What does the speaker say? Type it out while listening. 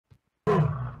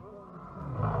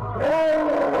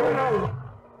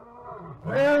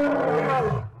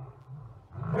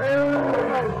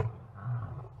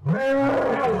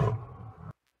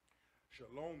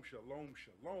shalom,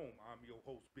 shalom. I'm your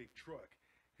host, Big Truck,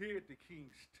 here at the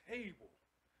King's Table.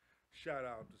 Shout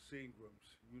out to Singrams.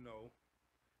 You know,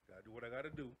 gotta do what I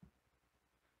gotta do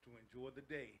to enjoy the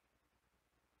day.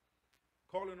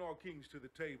 Calling all kings to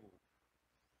the table.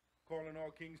 Calling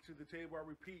all kings to the table. I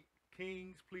repeat,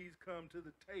 kings, please come to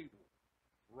the table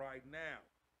right now.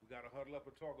 We gotta huddle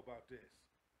up and talk about this.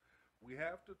 We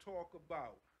have to talk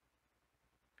about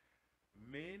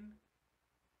men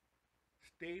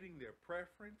stating their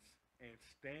preference and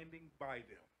standing by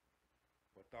them.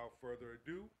 Without further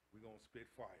ado, we're going to spit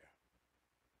fire.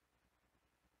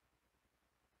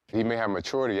 He may have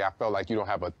maturity. I felt like you don't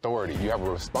have authority. You have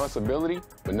a responsibility,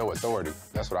 but no authority.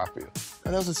 That's what I feel.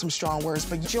 Well, those are some strong words.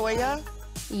 But Joya?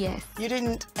 Yes. You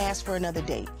didn't ask for another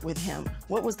date with him.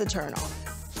 What was the turn-off?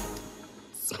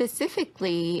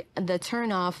 Specifically, the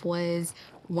turn-off was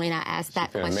when I asked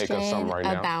that question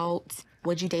about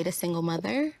would you date a single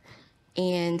mother?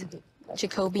 And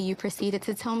Jacoby, you proceeded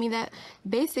to tell me that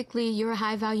basically you're a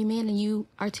high-value man and you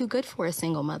are too good for a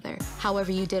single mother.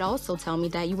 However, you did also tell me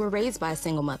that you were raised by a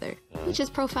single mother, which is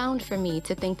profound for me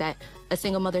to think that a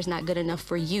single mother's not good enough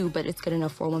for you, but it's good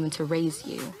enough for a woman to raise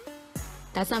you.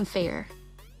 That's unfair,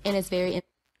 and it's very...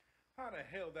 How the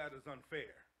hell that is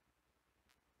unfair?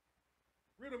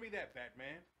 Riddle me that,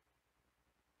 Batman.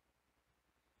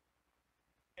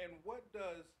 And what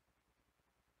does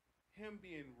him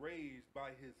being raised by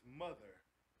his mother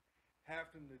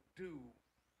having to do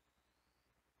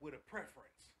with a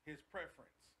preference, his preference?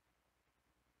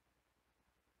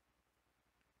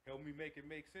 Help me make it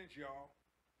make sense, y'all.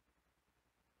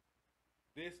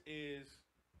 This is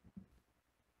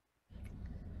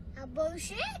a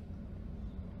bullshit,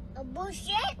 a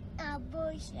bullshit, a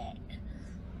bullshit,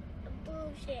 a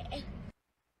bullshit.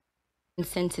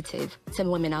 Insensitive to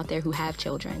women out there who have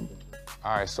children.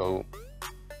 All right, so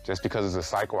just because it's a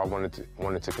cycle, I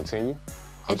wanted to continue.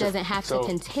 It doesn't have to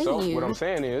continue. So what I'm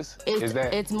saying is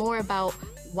that it's more about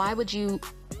why would you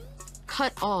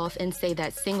cut off and say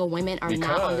that single women are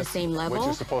not on the same level? What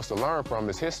you're supposed to learn from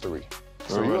is history.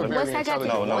 So you're a very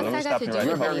intelligent woman. What's that got to do with it?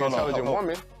 You're a very intelligent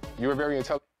woman. You're a very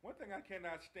intelligent. One thing I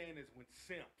cannot stand is when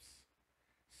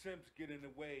simps get in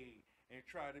the way and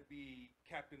try to be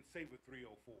Captain Saber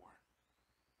 304.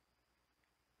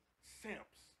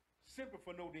 Simping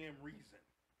for no damn reason.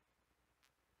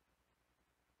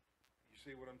 You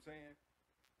see what I'm saying?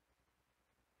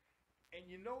 And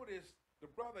you notice the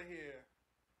brother here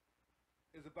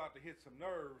is about to hit some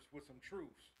nerves with some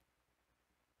truths.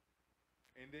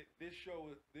 And this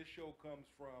show comes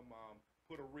from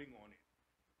Put a Ring on It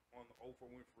on the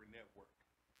Oprah Winfrey Network.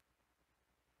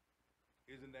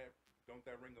 Don't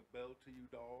that ring a bell to you,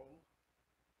 dog?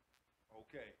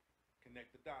 Okay,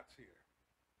 connect the dots here.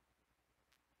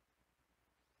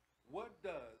 What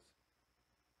does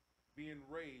being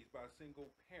raised by a single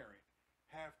parent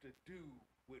have to do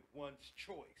with one's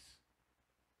choice?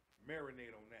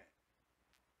 Marinate on that.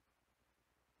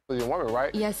 You're a woman,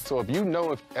 right? Yes. So if you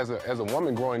know, as a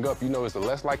woman growing up, you know it's the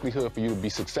less likelihood for you to be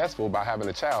successful by having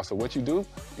a child. So what you do,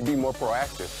 you be more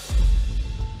proactive.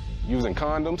 Using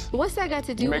condoms. What's that got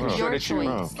to do with your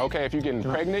choice? Okay, if you're getting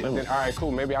pregnant, then all right,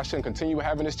 cool. Maybe I shouldn't continue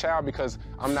having this child because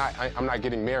I'm not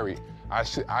getting married.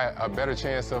 A better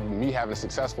chance of me having a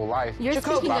successful life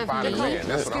by finding a man.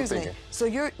 That's what I'm thinking. So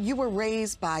you were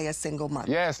raised by a single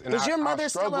mother? Yes. And is your mother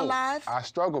still alive? I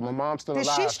struggle. My mom's still alive.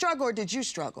 Did she struggle or did you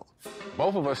struggle?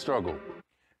 Both of us struggle.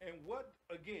 And what,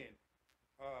 again,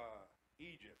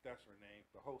 Egypt, that's her name,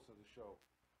 the host of the show.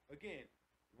 Again,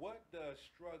 what does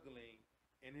struggling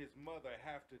and his mother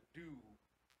have to do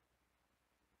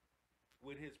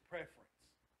with his preference?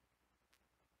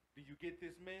 Do you get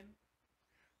this, men?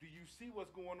 Do you see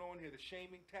what's going on here, the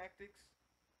shaming tactics?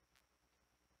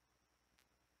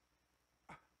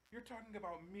 You're talking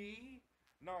about me?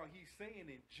 No, he's saying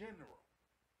in general.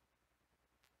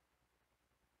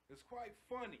 It's quite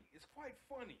funny. It's quite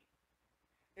funny.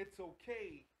 It's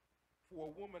okay for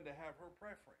a woman to have her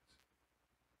preference,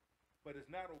 but it's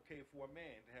not okay for a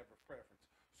man to have a preference.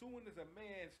 Soon as a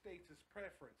man states his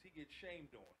preference, he gets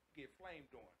shamed on, he gets flamed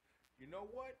on. You know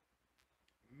what?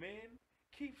 Men,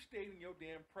 keep stating your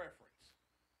damn preference.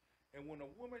 And when a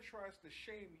woman tries to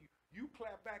shame you, you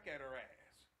clap back at her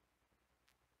ass.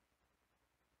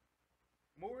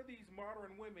 More of these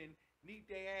modern women need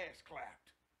their ass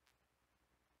clapped.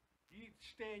 You need to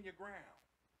stand your ground.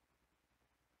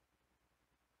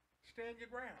 Stand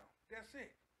your ground. That's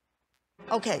it.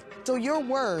 Okay, so your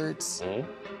words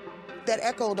that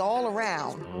echoed all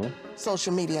around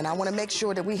social media, and I want to make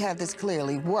sure that we have this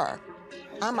clearly, were,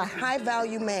 I'm a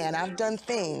high-value man. I've done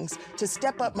things to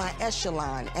step up my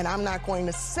echelon, and I'm not going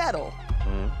to settle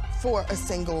for a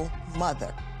single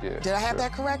mother. Yeah. Did I have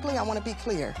that correctly? I want to be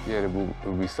clear. Yeah,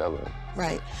 we'll be selling.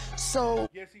 Right. So.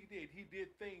 Yes, he did. He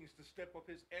did things to step up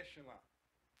his echelon.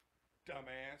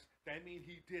 Dumbass. That means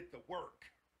he did the work.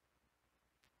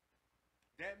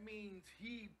 That means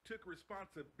he took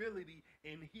responsibility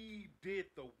and he did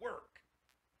the work.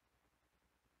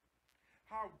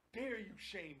 How dare you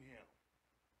shame him?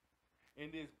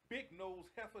 And this big nose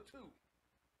heifer too.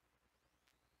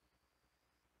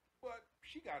 But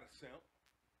she got a simp.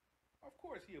 Of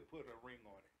course he'll put a ring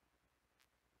on it.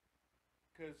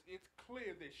 Because it's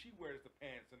clear that she wears the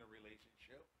pants in a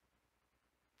relationship.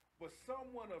 But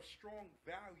someone of strong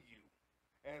value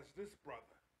as this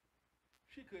brother,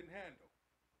 she couldn't handle.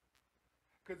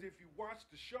 Because if you watch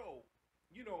the show,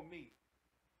 you know me,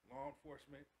 law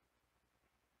enforcement,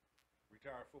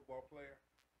 retired football player.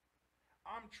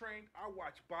 I'm trained, I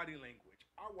watch body language.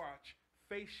 I watch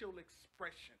facial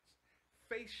expressions,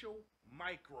 facial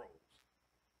micros.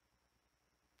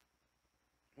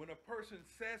 When a person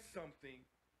says something,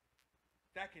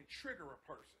 that can trigger a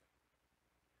person.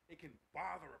 It can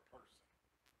bother a person.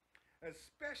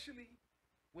 Especially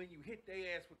when you hit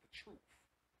their ass with the truth.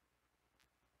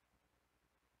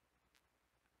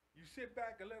 You sit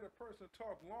back and let a person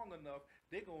talk long enough,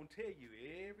 they're going to tell you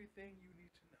everything you need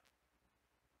to know.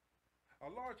 A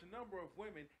large number of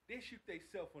women, they shoot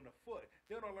themselves in the foot.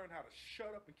 They don't learn how to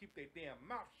shut up and keep their damn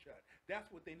mouth shut. That's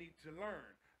what they need to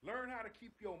learn. Learn how to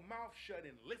keep your mouth shut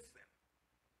and listen.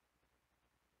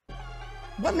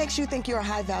 What makes you think you're a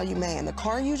high-value man? The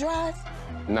car you drive?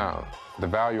 No, the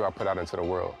value I put out into the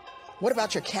world. What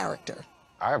about your character?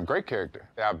 I have great character.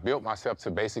 I've built myself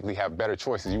to basically have better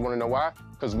choices. You want to know why?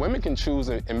 Because women can choose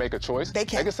and make a choice. They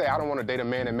can. They can say, I don't want to date a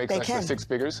man that makes less than 6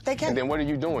 figures. They can. And then what are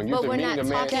you doing? You're but we're demeaning not a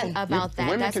man. talking about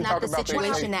that. That's not the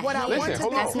situation at hand. Listen,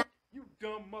 hold on. You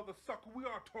dumb mother sucker. We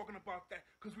are talking about that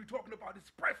because we're talking about his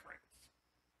preference.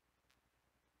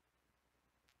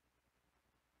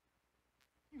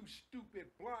 You stupid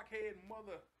blockhead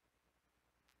mother.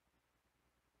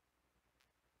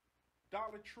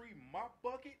 Dollar Tree mop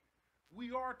bucket.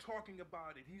 We are talking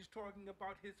about it. He's talking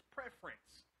about his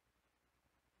preference.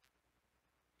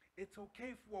 It's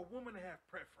okay for a woman to have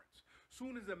preference.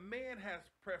 Soon as a man has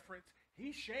preference,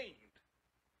 he's shamed.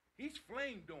 He's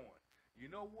flamed on.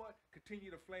 You know what?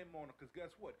 Continue to flame on him, because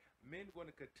guess what? Men are going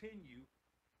to continue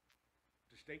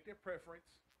to state their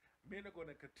preference. Men are going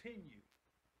to continue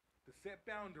to set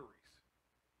boundaries.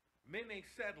 Men ain't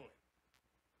settling.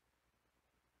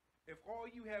 If all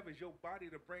you have is your body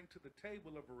to bring to the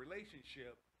table of a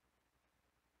relationship,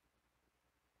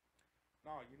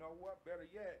 no, you know what? Better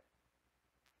yet,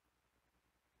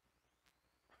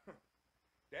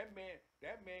 that man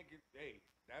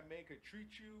can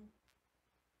treat you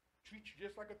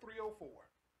just like a 304.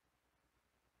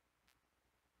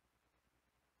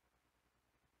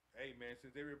 Hey man,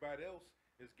 since everybody else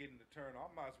is getting the turn, I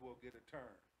might as well get a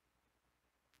turn.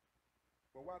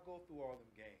 But why go through all them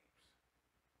games?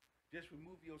 Just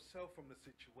remove yourself from the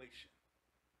situation.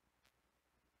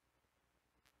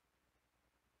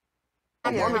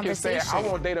 A woman can say, I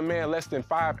won't date a man less than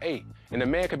 5'8", and the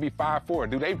man could be 5'4".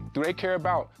 Do they care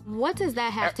about what does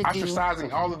that have to do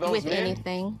ostracizing all of those with men?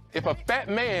 anything? If a fat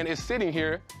man is sitting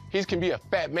here, he can be a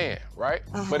fat man, right?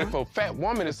 But if a fat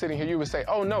woman is sitting here, you would say,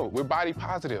 oh no, we're body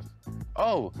positive.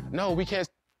 Oh no, we can't.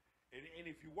 And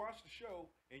if you watch the show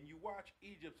and you watch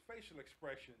Egypt's facial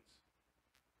expressions,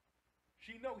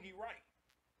 she know he right.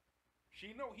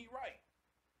 She know he right.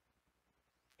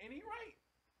 And he right.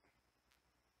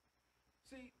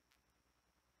 See,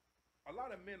 a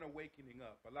lot of men are waking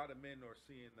up. A lot of men are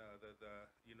seeing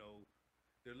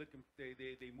they're looking,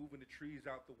 they moving the trees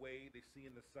out the way. They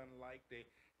seeing the sunlight. They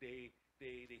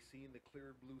seeing the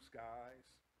clear blue skies.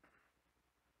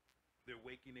 They're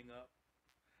waking up.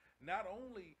 Not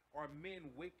only are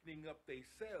men waking up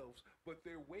themselves, but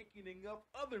they're waking up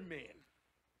other men.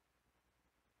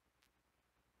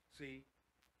 See,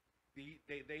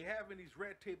 they having these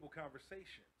red table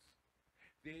conversations.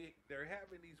 They're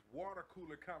having these water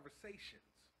cooler conversations.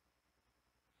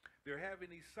 They're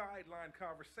having these sideline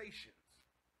conversations.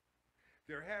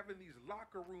 They're having these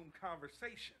locker room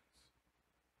conversations.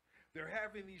 They're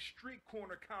having these street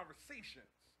corner conversations.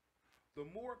 The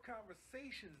more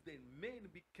conversations that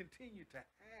men continue to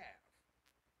have,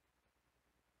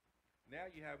 now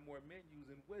you have more men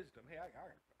using wisdom. Hey, I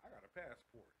got a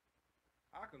passport.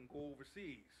 I can go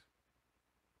overseas.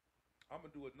 I'm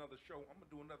going to do another show. I'm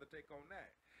going to do another take on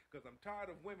that. Because I'm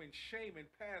tired of women shaming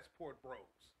passport bros.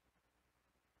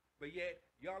 But yet,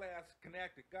 y'all ass can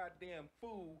act a goddamn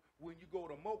fool when you go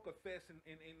to Mocha Fest in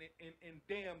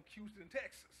damn Houston,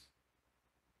 Texas.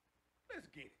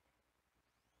 Let's get it.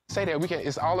 Say that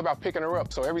it's all about picking her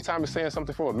up. So every time it's saying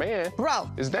something for a man,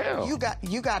 bro, it's down. You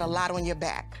got a lot on your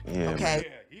back. Yeah, okay.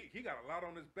 Yeah, he got a lot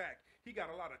on his back. He got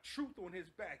a lot of truth on his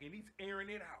back, and he's airing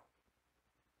it out.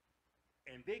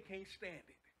 And they can't stand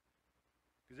it.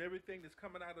 Because everything that's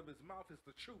coming out of his mouth is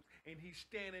the truth, and he's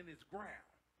standing his ground.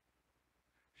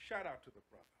 Shout out to the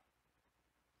brother.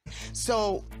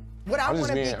 So what I want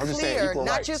to be clear,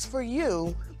 not just for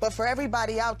you, but for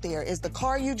everybody out there, is the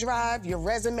car you drive, your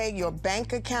resume, your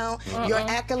bank account, your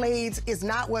accolades is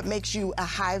not what makes you a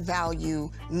high-value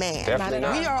man. Definitely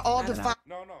not. We are all defined.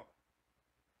 No.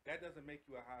 That doesn't make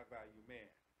you a high-value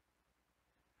man.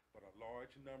 But a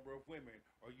large number of women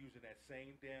are using that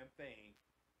same damn thing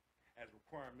as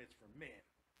requirements for men.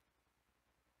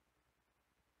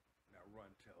 Now run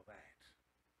tell that.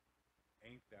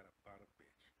 Ain't that about a bitch?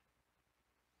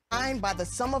 Defined by the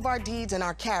sum of our deeds and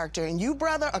our character, and you,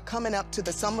 brother, are coming up to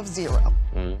the sum of zero.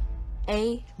 Amen.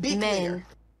 Be clear.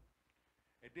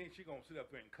 And then she gonna sit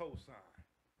up there and co-sign.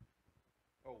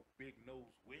 Oh, big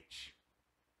nose witch.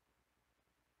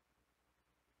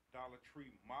 Dollar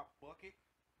Tree mop bucket.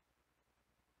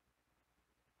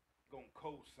 Gonna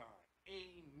co-sign.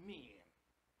 Amen.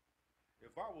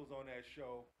 If I was on that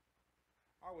show,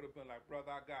 I would have been like,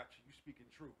 brother, I got you. You speaking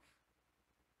truth.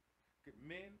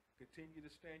 Men, continue to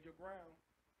stand your ground.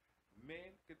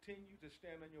 Men, continue to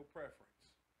stand on your preference.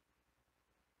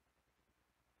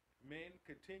 Men,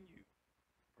 continue.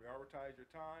 Prioritize your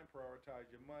time, prioritize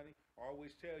your money.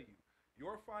 Always tell you,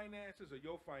 your finances are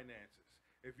your finances.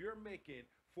 If you're making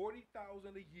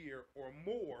 $40,000 a year or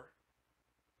more,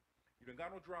 you don't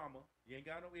got no drama, you ain't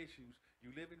got no issues,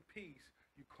 you live in peace,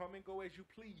 you come and go as you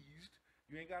pleased,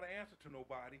 you ain't got to answer to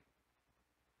nobody.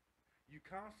 You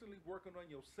constantly working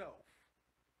on yourself,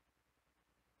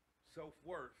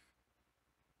 self-worth,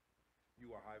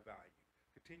 you are high value.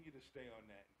 Continue to stay on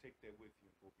that and take that with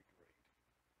you and go be great.